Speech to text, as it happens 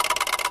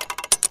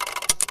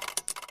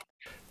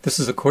This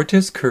is a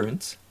Cortes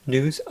Currents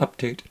news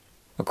update.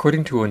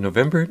 According to a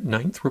November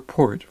 9th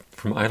report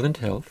from Island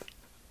Health,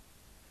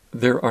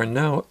 there are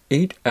now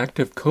 8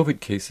 active COVID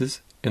cases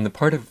in the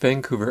part of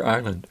Vancouver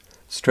Island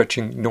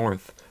stretching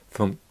north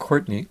from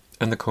Courtenay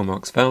and the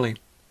Comox Valley.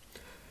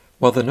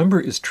 While the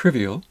number is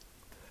trivial,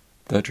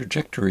 the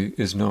trajectory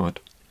is not.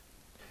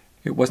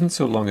 It wasn't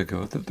so long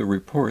ago that the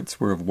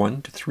reports were of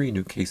 1 to 3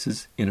 new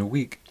cases in a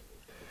week.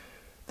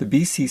 The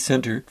BC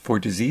Centre for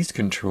Disease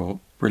Control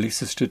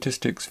releases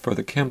statistics for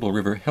the Campbell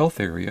River Health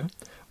Area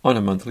on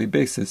a monthly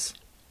basis.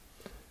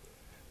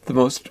 The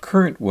most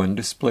current one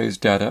displays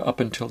data up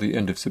until the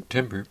end of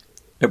September,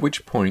 at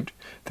which point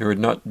there had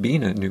not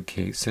been a new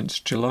case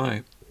since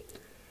July.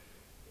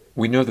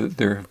 We know that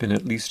there have been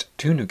at least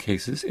 2 new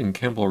cases in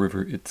Campbell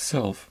River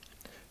itself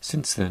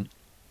since then.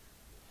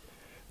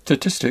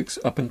 Statistics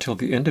up until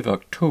the end of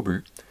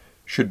October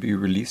should be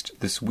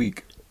released this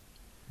week.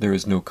 There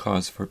is no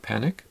cause for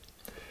panic.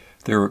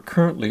 There are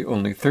currently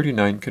only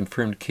 39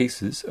 confirmed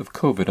cases of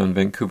COVID on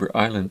Vancouver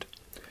Island,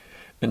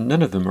 and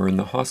none of them are in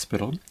the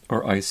hospital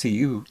or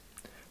ICU.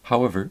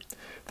 However,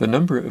 the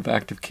number of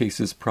active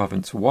cases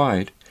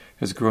province-wide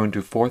has grown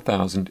to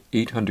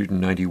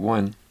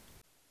 4,891.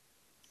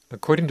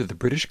 According to the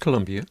British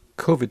Columbia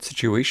COVID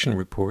Situation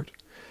Report,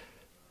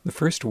 the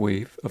first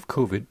wave of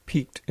COVID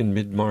peaked in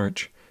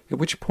mid-March, at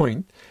which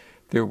point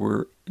there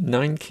were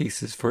 9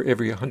 cases for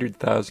every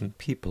 100,000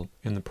 people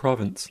in the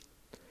province.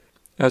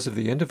 As of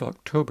the end of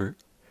October,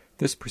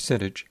 this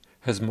percentage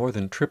has more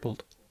than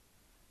tripled.